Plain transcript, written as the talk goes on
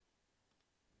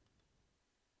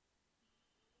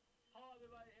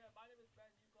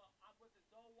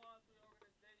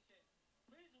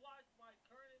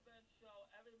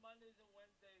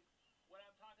when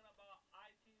I'm talking about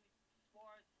IT,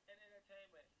 sports, and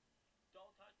entertainment.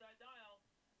 Don't touch that dial.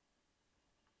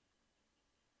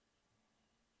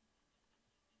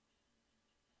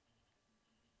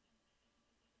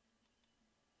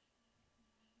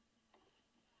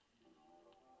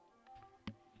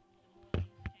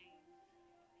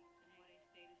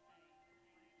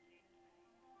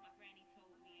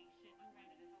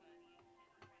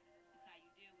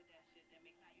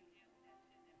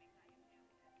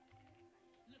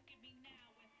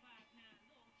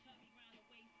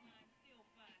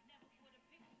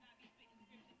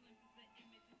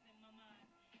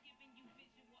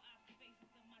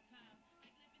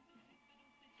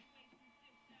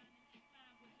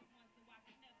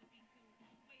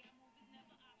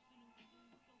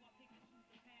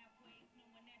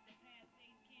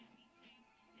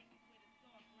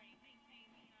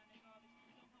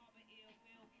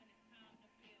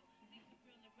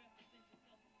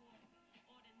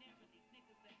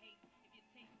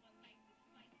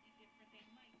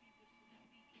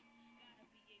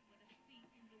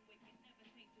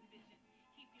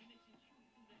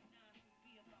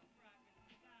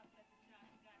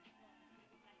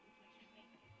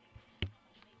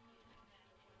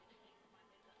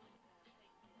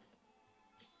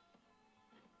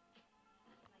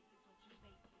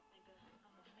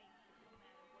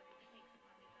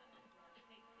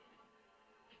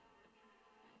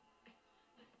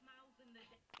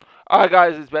 All right,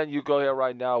 guys, it's Ben. You go here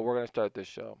right now. We're gonna start this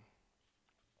show.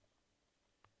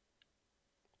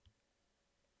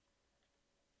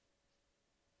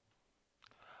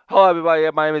 Hello,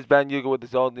 everybody. My name is Ben Yuga with the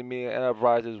Zone Media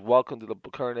Enterprises. Welcome to the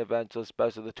current events,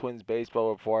 especially the Twins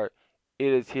baseball report.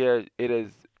 It is here. It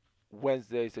is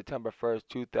Wednesday, September 1st,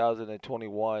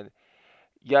 2021.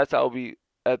 Yes, I will be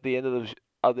at the end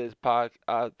of this podcast.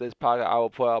 I will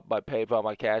put up my PayPal,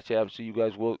 my Cash App, so you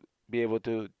guys will be able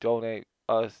to donate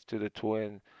us to the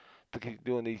Twins to keep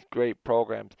doing these great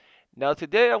programs. Now,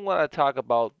 today I'm going to talk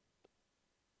about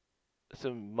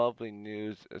some monthly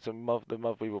news, the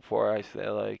monthly report. I say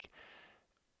like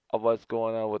of what's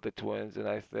going on with the Twins, and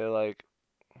I say like,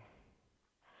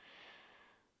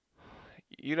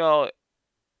 you know,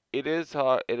 it is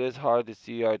hard. It is hard to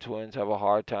see our Twins have a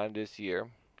hard time this year,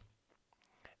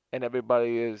 and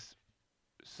everybody is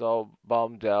so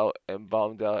bummed out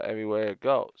everywhere it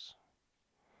goes.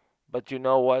 But you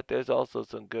know what? There's also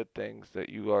some good things that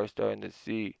you are starting to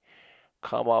see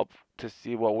come up to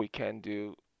see what we can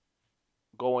do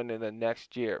going in the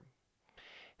next year.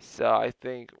 So I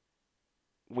think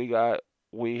we got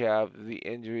we have the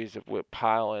injuries that we're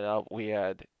piling up. We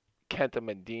had Kenta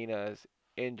Medina's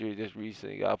injury just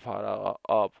recently got piled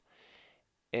up,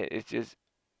 and it's just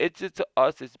to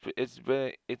us.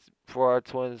 It's for our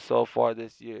Twins so far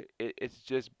this year. It's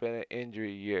just been an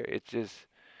injury year. It's just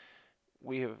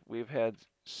we've had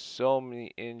so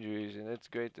many injuries, and it's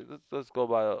great to let's go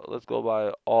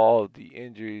by all of the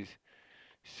injuries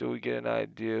so we get an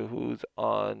idea who's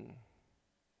on,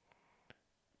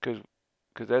 cause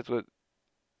cause that's what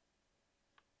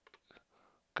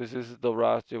cause this is the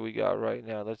roster we got right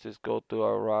now. Let's just go through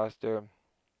our roster.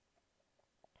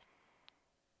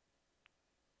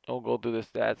 I'll go through the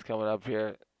stats coming up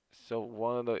here. So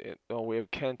one of the we have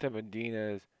Kenta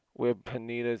Medina's, we have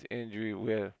Panita's injury,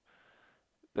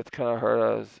 that's kind of hurt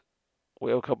us.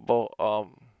 We have a couple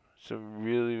some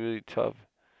really tough,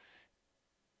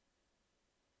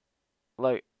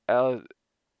 like Alec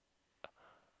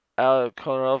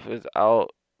Konoff is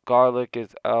out. Garlic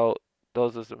is out.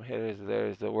 Those are some hitters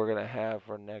there that we're gonna have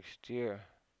for next year.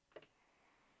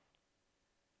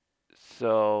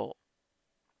 So,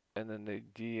 and then the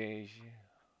DH,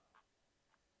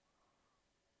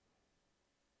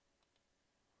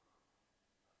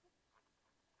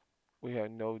 we have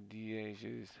no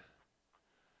DHs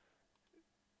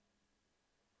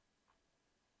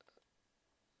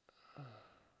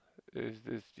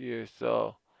this year.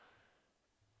 So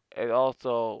it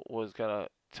also was kind of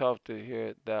tough to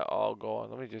hear that all go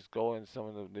on. Let me just go in some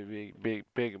of the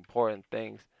big important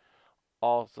things.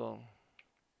 Also,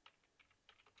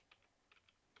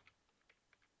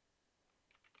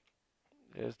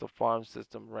 there's the farm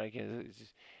system rankings.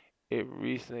 It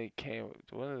recently came.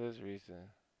 When is this recent?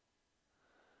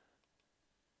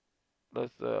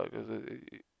 Let's cause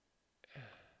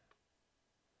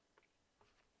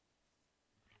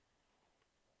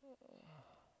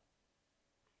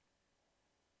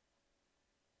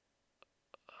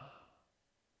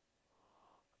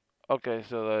okay,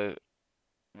 so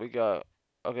we got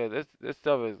okay. This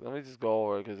stuff is. Let me just go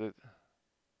over it cause it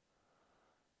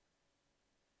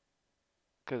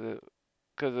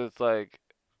cause it's like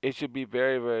it should be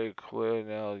very clear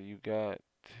now. You got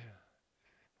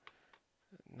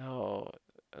No,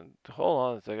 hold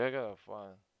on a sec. I gotta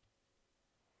find.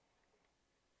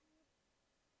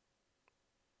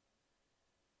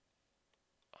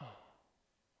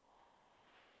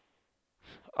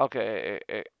 Okay,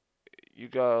 you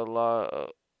got a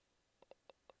lot.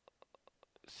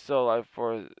 So like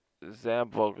for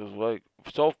example, because like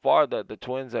so far that the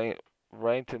Twins ain't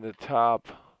ranked in the top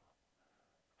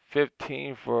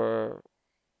 15 for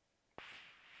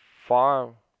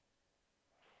farm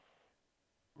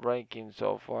ranking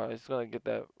so far. It's gonna get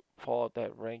that fall out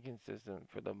that ranking system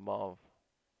for the month.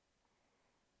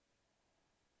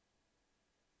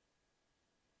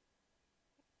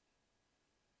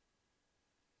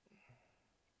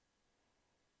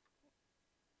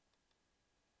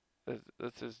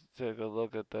 Let's just take a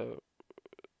look at the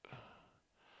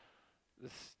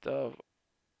stuff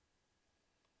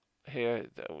here.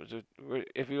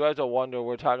 If you guys are wondering,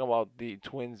 we're talking about the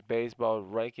Twins baseball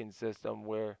ranking system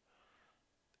where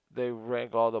they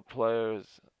rank all the players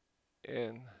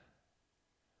in.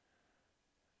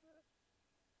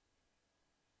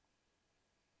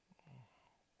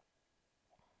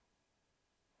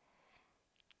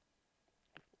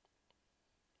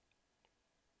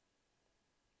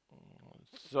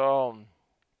 So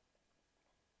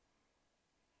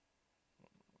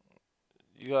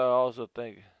you gotta also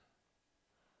think.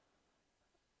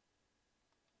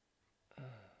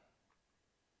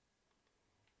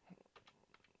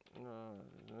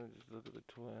 Let's just look at the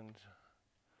Twins.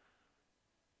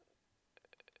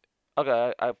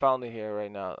 Okay, I found it here right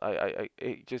now.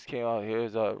 It just came out.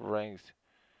 Here's ranks.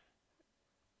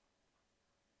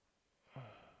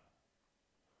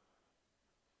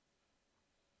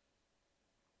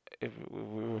 If we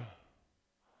were,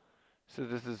 so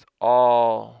this is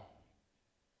all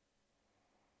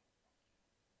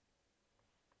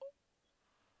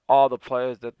the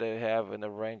players that they have in the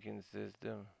ranking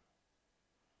system.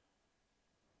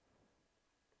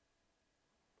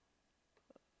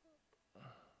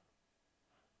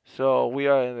 So we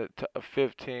are in the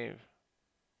 15th.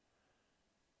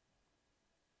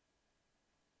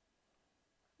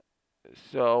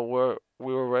 So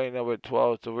we were ranked number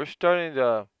 12. So we're starting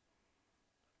to.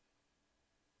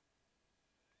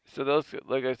 So those,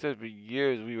 like I said, for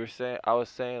years we were saying, I was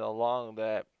saying along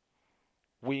that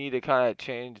we need to kind of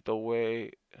change the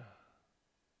way.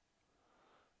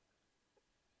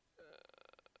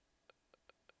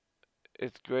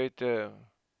 It's great to.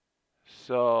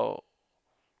 So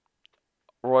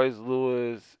Royce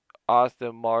Lewis,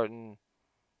 Austin Martin,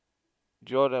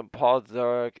 Jordan Paul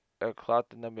Zarek, Eric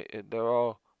Clapton, they're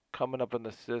all coming up in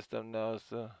the system now.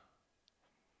 So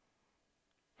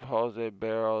Jose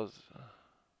Barros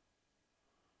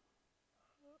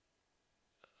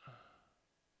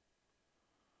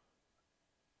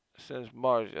since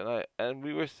March, and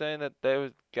we were saying that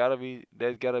there's gotta be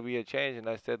a change, and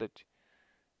I said that.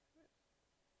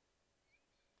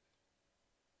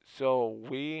 So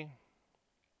we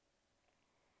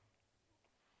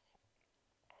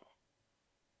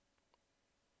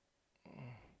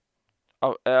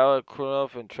Alec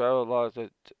Krunoff and Trevor Lawrence,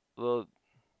 little,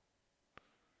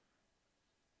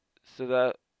 so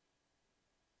that,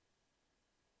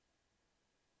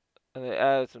 and they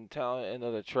added some talent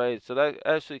into the trade, so that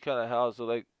actually kind of helps. So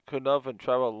like Krunoff and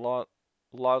Trevor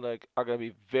Lawrence are gonna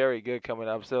be very good coming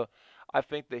up. So I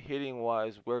think the hitting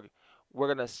wise, we're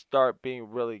gonna start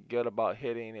being really good about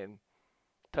hitting and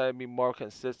trying to be more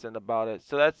consistent about it.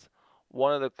 So that's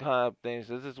one of the kind of things.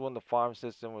 This is when the farm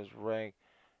system was ranked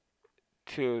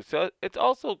too. So it's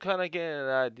also kind of getting an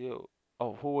idea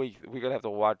of who we're gonna have to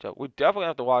watch out. We definitely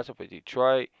have to watch out for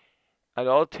Detroit. I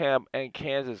know Tampa and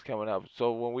Kansas coming up.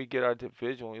 So when we get our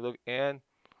division, we look in.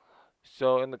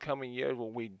 So in the coming years,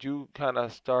 when we do kind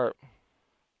of start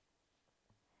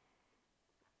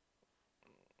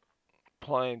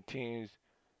playing teams,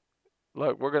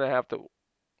 look, we're gonna have to.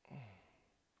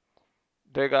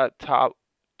 They got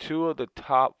two of the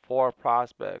top four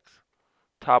prospects,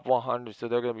 top 100. So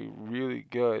they're gonna be really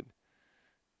good.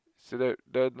 So they're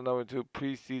the number two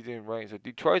preseason rank. So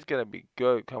Detroit's gonna be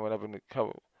good coming up in the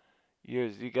couple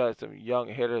years. You got some young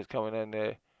hitters coming in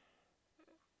there.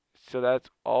 So that's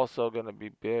also gonna be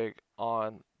big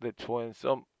on the Twins.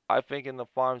 So I think in the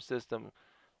farm system,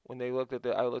 when they looked at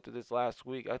I looked at this last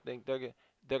week. I think they're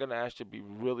gonna actually be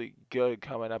really good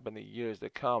coming up in the years to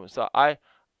come. So I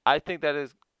think that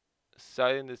is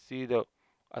exciting to see. Though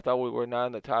I thought we were not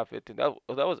in the top 15. That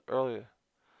was earlier.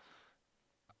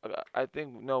 I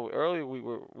think no earlier we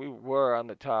were on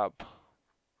the top.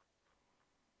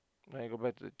 Let me go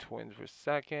back to the Twins for a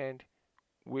second.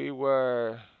 We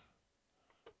were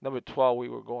number 12. We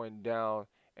were going down,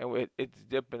 and it's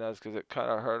dipping us because it kind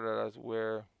of hurted us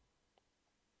where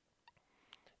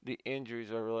the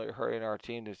injuries are really hurting our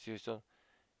team this year. So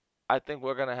I think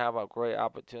we're gonna have a great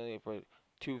opportunity for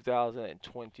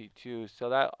 2022. So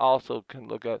that also can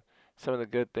look at some of the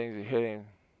good things hitting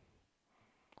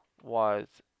was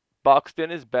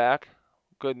Buxton is back.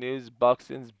 Good news,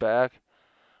 Buxton's back.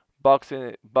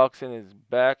 Buxton is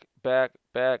back, back,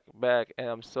 back, back, and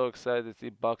I'm so excited to see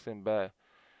Buxton back.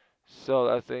 So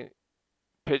I think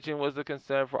pitching was the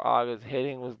concern for August.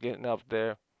 Hitting was getting up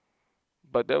there,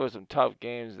 but there were some tough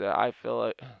games that I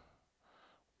feel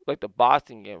like the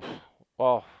Boston game.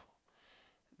 Oh,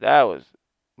 that was,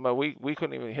 but we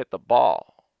couldn't even hit the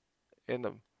ball in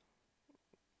the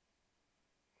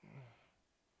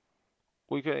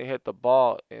we couldn't hit the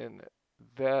ball in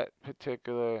that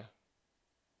particular.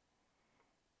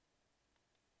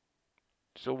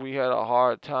 So we had a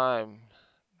hard time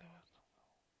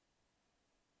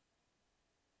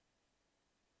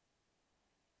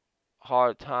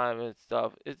and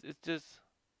stuff. It's just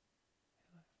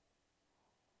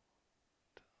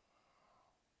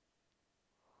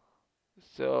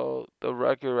so the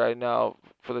record right now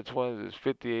for the Twins is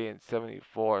 58 and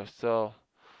 74. So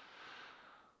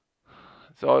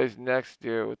it's always next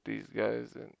year with these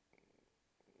guys, and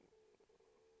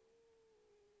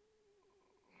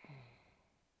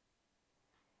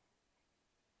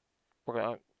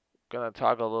we're gonna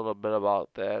talk a little bit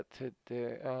about that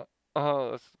today.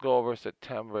 Let's go over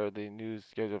September, the news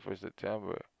schedule for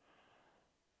September.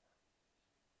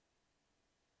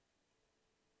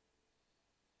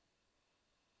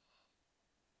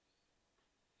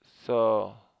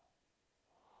 So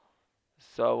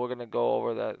so we're gonna go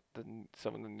over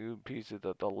some of the new pieces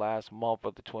of the last month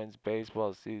of the Twins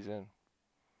baseball season.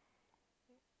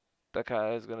 That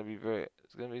kind of is gonna be very.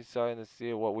 It's gonna be exciting to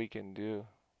see what we can do.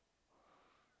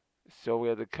 So we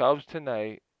have the Cubs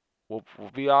tonight. We'll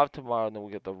be off tomorrow, and then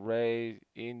we get the Rays,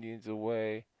 Indians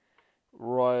away,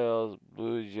 Royals,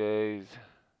 Blue Jays,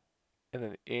 and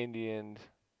then Indians,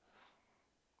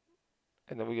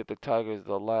 and then we get the Tigers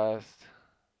the last,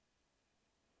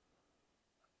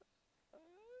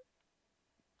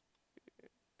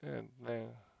 and then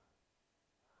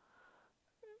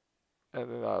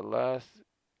our last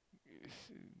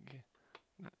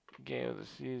game of the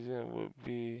season would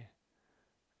be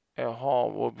at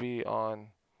home. Will be on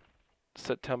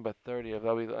September 30th.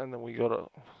 And then we go to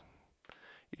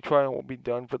Detroit and we'll be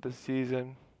done for the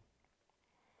season.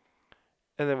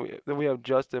 And then we have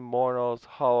Justin Mornow's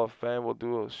Hall of Fame. We'll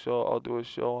do a show. I'll do a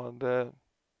show on that.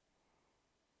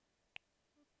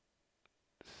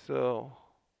 So,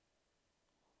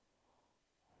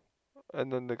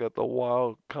 and then they got the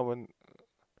Wild coming.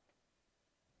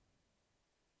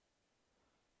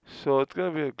 So it's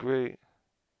gonna be a great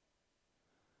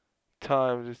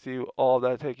time to see all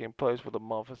that taking place for the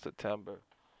month of September.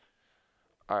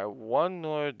 All right, one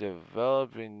more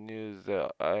developing news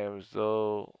that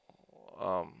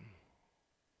um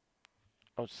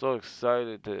I'm so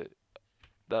excited that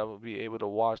I will be able to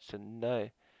watch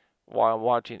tonight while I'm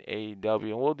watching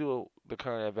AEW, and we'll do the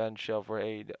current event show for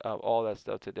AEW, all that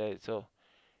stuff today. So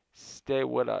stay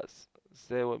with us,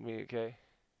 stay with me, okay?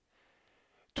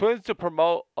 Twins to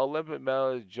promote Olympic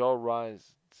medalist Joe Ryan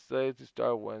slated to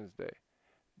start Wednesday.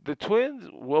 The Twins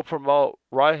will promote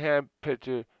right-hand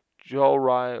pitcher Joe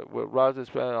Ryan with Rogers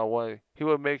Spann on Wednesday. He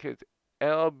will make his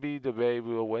MLB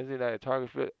debut Wednesday night at Target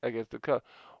Field against the Cubs.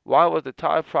 Ryan was the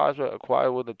top prospect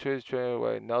acquired when the Twins traded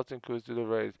away Nelson Cruz to the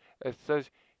Rays. As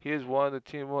such, he is one of the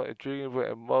team's most intriguing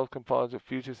and most components of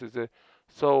future success.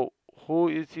 So, who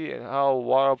is he and how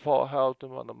Waterfall helped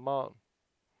him on the mound?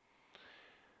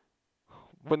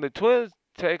 When the Twins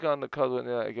take on the Cubs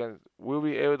again, we'll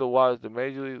be able to watch the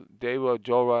Major League debut of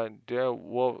Joe Ryan. Darren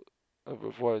Wolf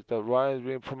reports that Ryan is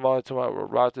being promoted tomorrow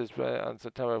with roster suspended on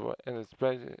September, and the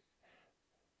suspension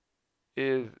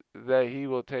is that he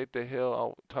will take the hill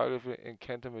on target in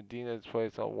Kenton Medina's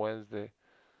place on Wednesday.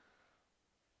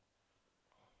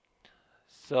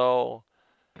 So,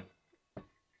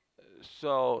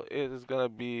 so it is gonna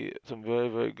be some very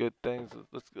very good things.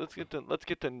 Let's get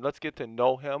to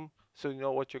know him, so you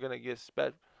know what you're gonna get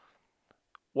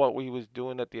what we was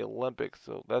doing at the Olympics.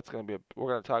 So that's gonna be we're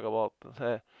gonna talk about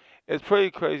that. It's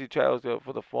pretty crazy travels there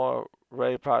for the former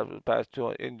Ray Price for the past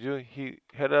 2 in June. He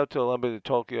headed up to Olympics in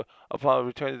Tokyo. Upon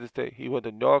returning to the state, he went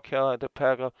to North Carolina to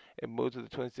pack up and move to the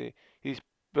Twin Cities. He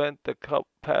spent the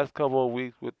past couple of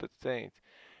weeks with the Saints,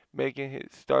 making his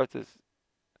starts as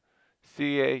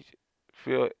CH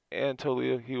Field and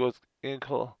Toledo. He was in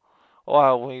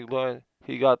Ohio when he learned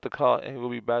he got the call and he will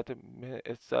be back to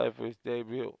Minnesota for his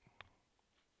debut.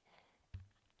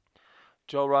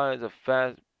 Joe Ryan is a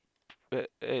fast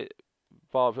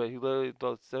ball player. He literally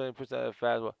throws 70% of the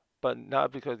fastball, but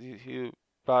not because he's huge.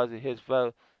 fouls he hits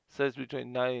foul sets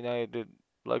between 99 to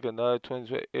like another Twins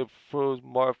hit. It proves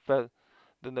more effective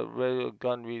than the regular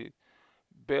gun reading.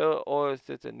 Baylor always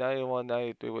sits at 91,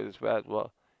 93 with his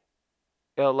fastball.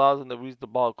 It allows him to reach the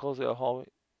ball closer at home.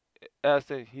 As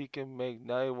that he can make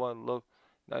 91 look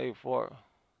 94.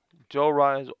 Joe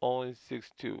Ryan's only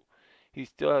 6'2". He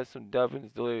still has some depth in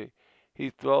his delivery. He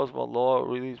throws from a lower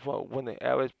release point when the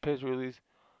average pitch release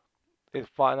is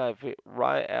 5.9 feet.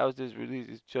 Ryan averages release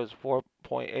is just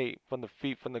 4.8 from the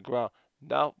feet from the ground,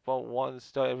 not from one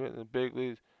starting in the big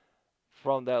leagues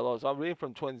from that low. So I'm reading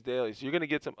from Twins Daily. So you're gonna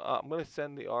get some. I'm gonna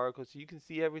send the article so you can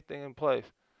see everything in place.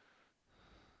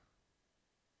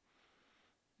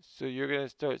 So you're gonna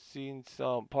start seeing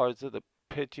some parts of the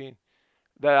pitching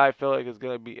that I feel like is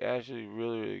gonna be actually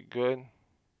really really good.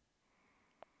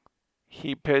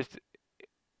 He pitched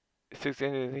 6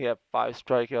 innings. He had 5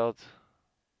 strikeouts.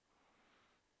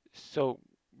 So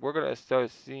we're gonna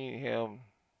start seeing him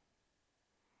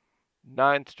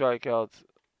 9 strikeouts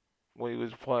when he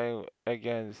was playing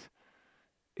against.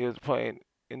 He was playing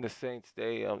in the Saint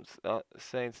Stadium.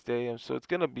 So it's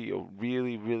gonna be a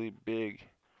really really big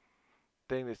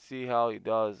thing to see how he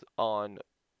does on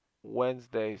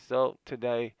Wednesday. So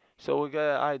today, so we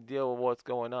got an idea of what's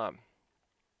going on.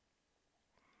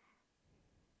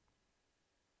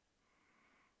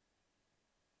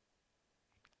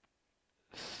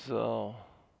 So,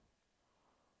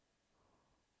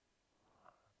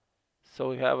 so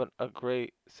we have a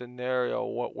great scenario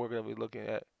of what we're going to be looking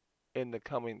at in the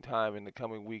coming time, in the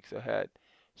coming weeks ahead.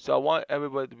 So I want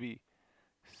everybody to be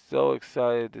so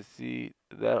excited to see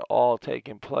that all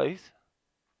taking place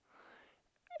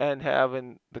and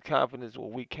having the confidence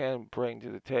what we can bring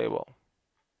to the table.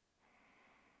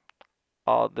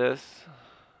 All this.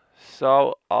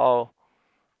 So I'll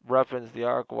reference the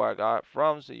article where I got it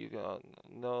from so you can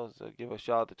know. So give a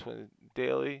shout out to Twin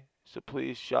Daily. So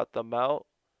please shut them out.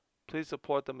 Please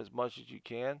support them as much as you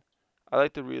can. I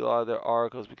like to read a lot of their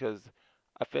articles because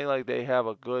I feel like they have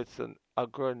a good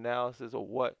analysis of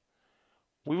what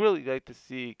we really like to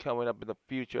see coming up in the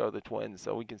future of the Twins,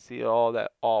 so we can see all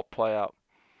that all play out.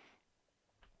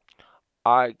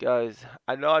 All right, guys.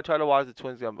 I know I try to watch the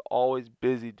Twins game. I'm always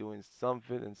busy doing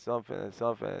something and something and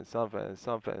something and something and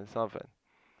something and something.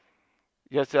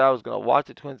 Yesterday I was gonna watch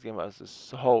the Twins game. I was just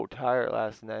so tired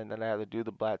last night, and then I had to do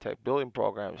the Black Tech building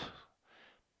programs.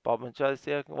 But I'm gonna try to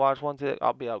see if I can watch one today.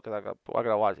 I'll be out because I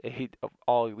gotta watch 8 of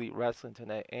All Elite Wrestling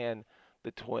tonight and the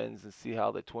Twins and see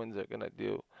how the Twins are gonna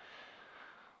do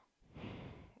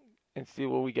and see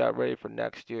what we got ready for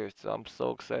next year. So I'm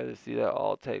so excited to see that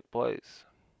all take place.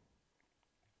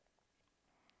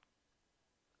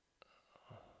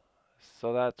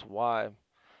 So that's why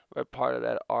we're part of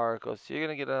that article. So you're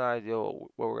gonna get an idea what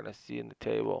we're gonna see in the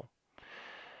table.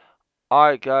 All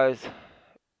right, guys.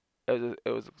 It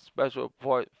was a special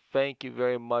report. Thank you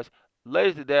very much.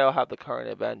 Later today, I'll have the current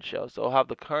event show. So I'll have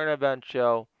the current event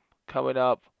show coming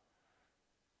up.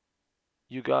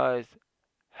 You guys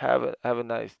have a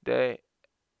nice day,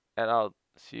 and I'll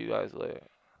see you guys later.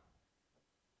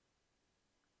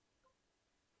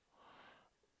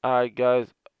 All right, guys.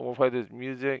 We'll play this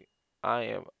music. I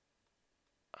am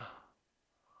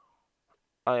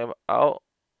I am out.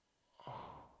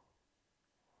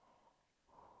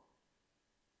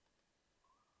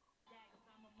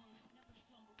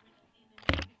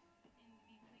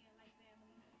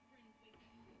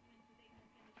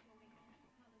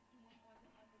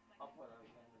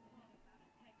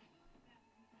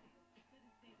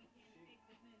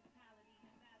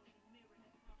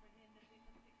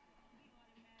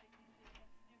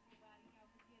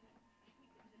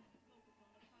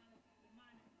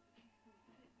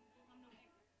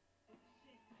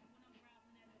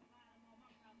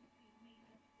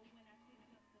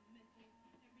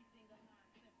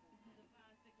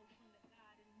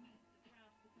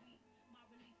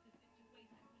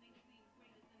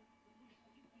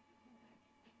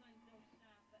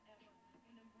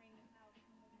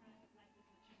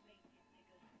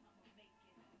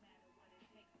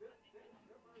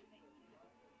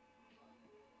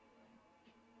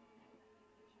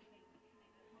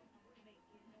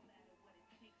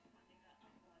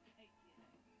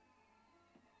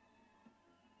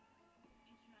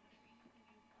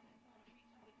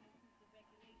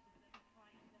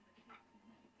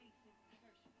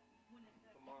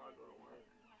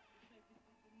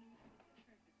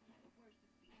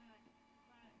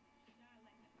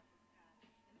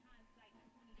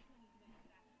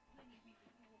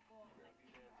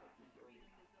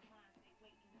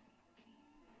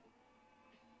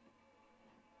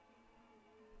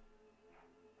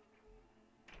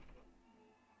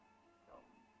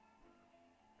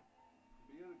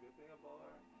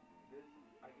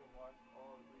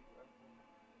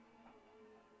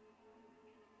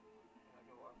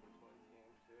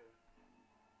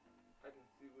 I can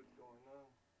see what's going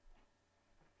on.